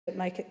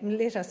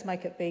let us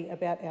make it be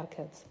about our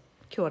kids.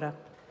 Kia ora.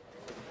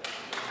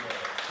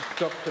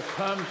 Dr.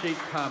 Parmjeet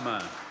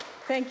Parmar.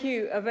 Thank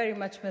you very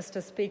much,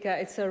 Mr. Speaker.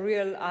 It's a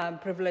real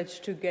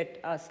privilege to get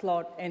a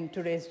slot in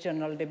today's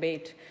general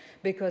debate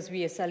because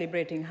we are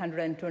celebrating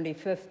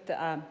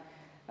 125th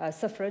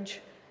suffrage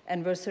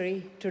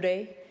anniversary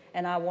today,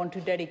 and I want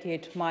to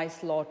dedicate my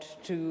slot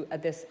to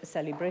this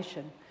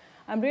celebration.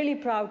 I'm really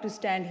proud to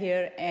stand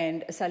here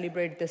and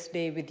celebrate this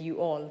day with you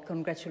all.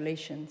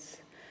 Congratulations.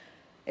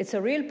 It's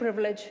a real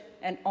privilege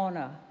and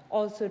honor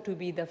also to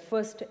be the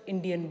first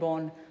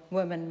Indian-born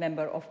woman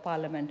member of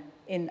Parliament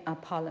in our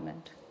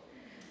Parliament.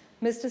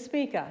 Mr.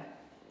 Speaker,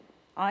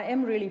 I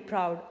am really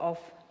proud of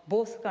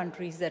both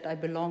countries that I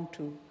belong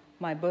to,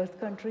 my birth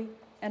country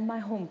and my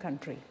home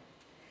country.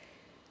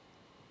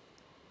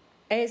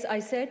 As I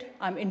said,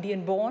 I'm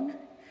Indian-born.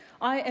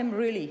 I am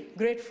really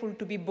grateful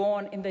to be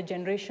born in the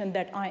generation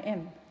that I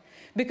am,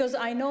 because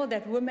I know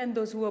that women,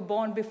 those who were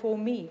born before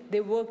me,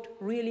 they worked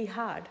really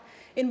hard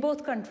in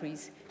both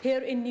countries. Here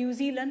in New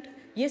Zealand,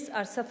 yes,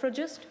 our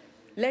suffragists,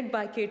 led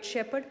by Kate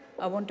Shepherd,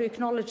 I want to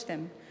acknowledge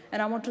them,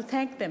 and I want to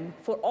thank them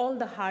for all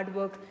the hard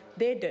work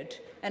they did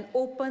and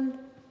opened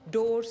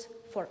doors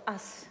for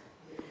us.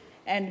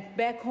 And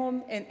back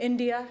home in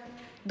India,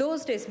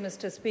 those days,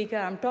 Mr. Speaker,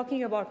 I'm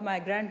talking about my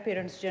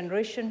grandparents'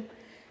 generation,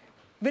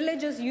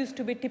 villages used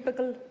to be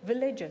typical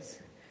villages.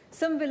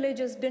 Some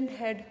villages didn't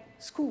have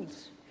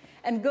schools,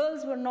 and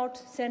girls were not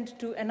sent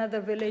to another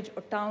village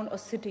or town or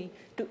city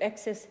to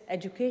access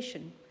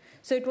education.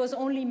 So it was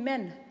only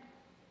men,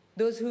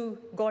 those who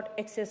got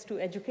access to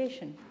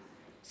education.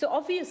 So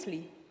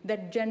obviously,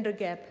 that gender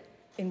gap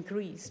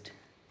increased.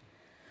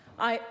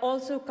 I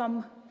also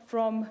come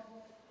from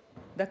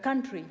the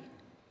country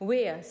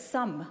where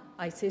some,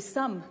 I say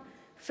some,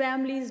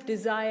 families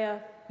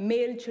desire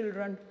male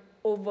children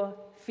over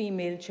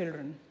female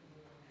children.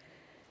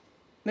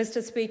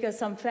 Mr. Speaker,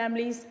 some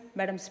families,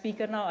 Madam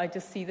Speaker, now I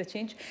just see the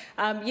change.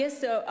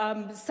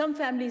 Some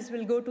families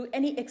will go to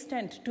any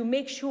extent to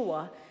make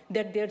sure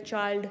that their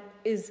child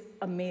is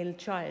a male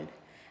child.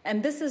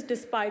 And this is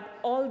despite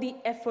all the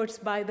efforts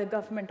by the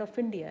Government of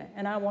India.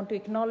 And I want to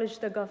acknowledge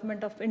the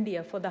Government of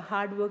India for the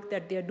hard work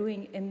that they're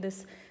doing in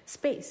this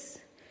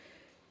space.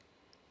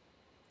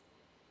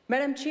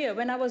 Madam Chair,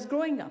 when I was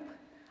growing up,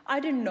 I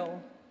didn't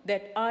know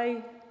that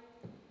I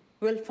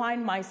will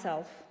find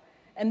myself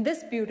in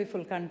this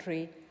beautiful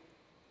country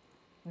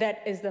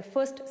that is the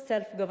first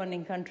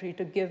self-governing country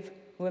to give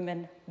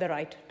women the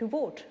right to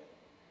vote.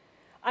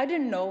 I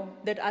didn't know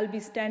that I'll be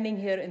standing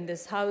here in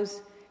this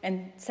house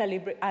and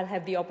I'll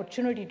have the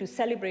opportunity to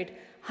celebrate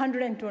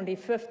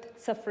 125th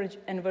suffrage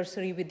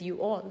anniversary with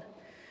you all.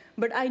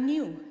 But I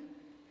knew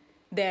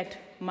that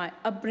my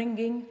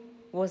upbringing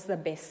was the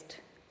best.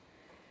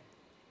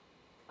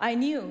 I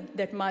knew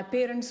that my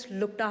parents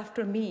looked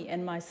after me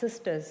and my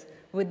sisters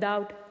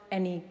without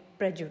any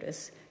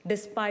prejudice,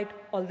 despite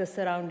all the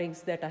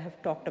surroundings that I have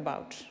talked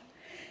about.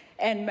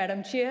 And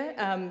Madam Chair,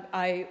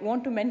 I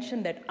want to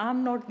mention that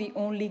I'm not the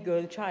only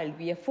girl child.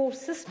 We have 4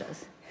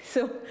 sisters.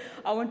 So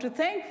I want to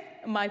thank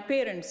my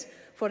parents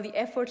for the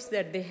efforts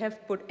that they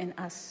have put in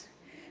us.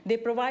 They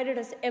provided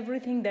us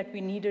everything that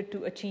we needed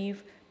to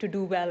achieve to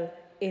do well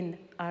in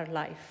our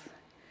life.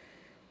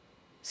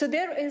 So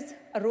there is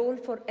a role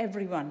for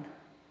every one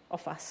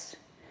of us,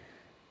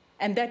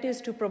 and that is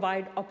to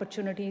provide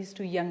opportunities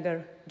to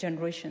younger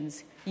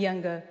generations,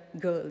 younger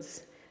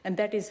girls. And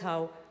that is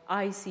how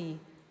I see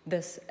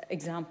this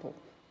example.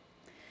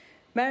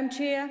 Madam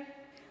Chair,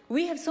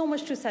 we have so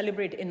much to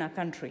celebrate in our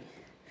country.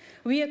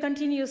 We are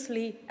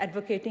continuously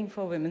advocating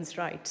for women's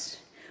rights.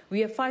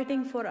 We are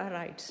fighting for our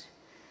rights.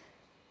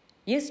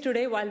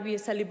 Yesterday, while we are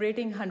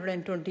celebrating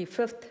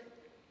 125th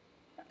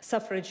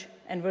suffrage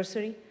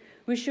anniversary,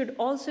 we should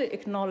also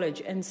acknowledge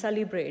and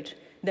celebrate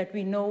that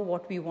we know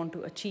what we want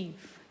to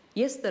achieve.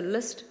 Yes, the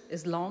list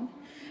is long,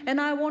 and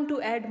I want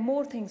to add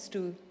more things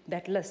to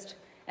that list,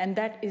 and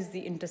that is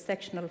the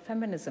intersectional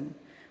feminism.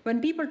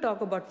 When people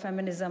talk about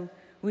feminism,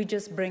 we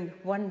just bring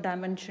one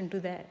dimension to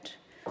that.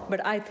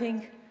 But I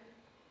think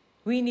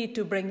we need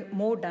to bring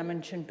more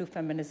dimension to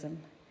feminism,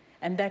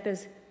 and that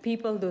is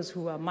people, those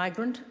who are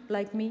migrant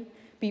like me,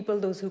 people,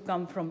 those who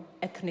come from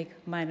ethnic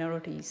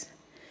minorities.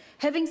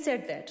 Having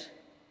said that,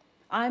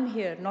 I'm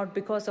here not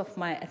because of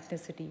my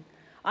ethnicity.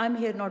 I'm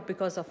here not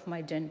because of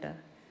my gender.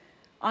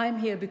 I'm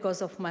here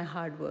because of my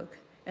hard work,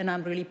 and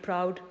I'm really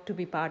proud to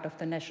be part of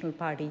the National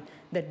Party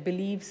that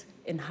believes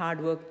in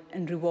hard work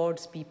and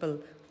rewards people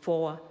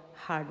for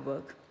hard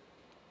work.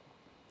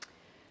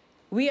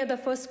 We are the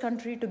first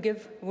country to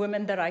give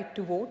women the right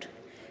to vote.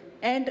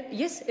 And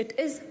yes, it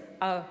is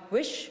a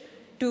wish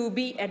to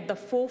be at the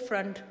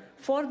forefront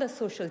for the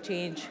social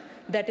change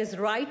that is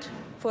right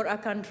for our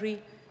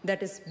country,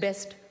 that is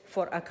best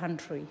for our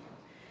country.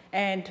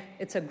 And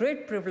it's a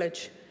great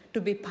privilege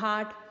to be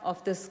part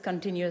of this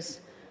continuous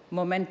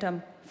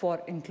momentum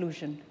for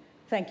inclusion.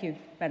 Thank you,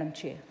 Madam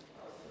Chair.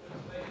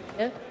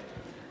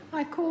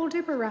 I call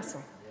Deborah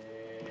Russell.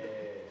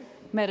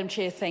 Madam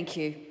Chair, thank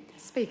you.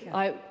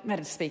 Speaker.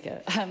 Madam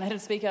Speaker,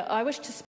 I wish to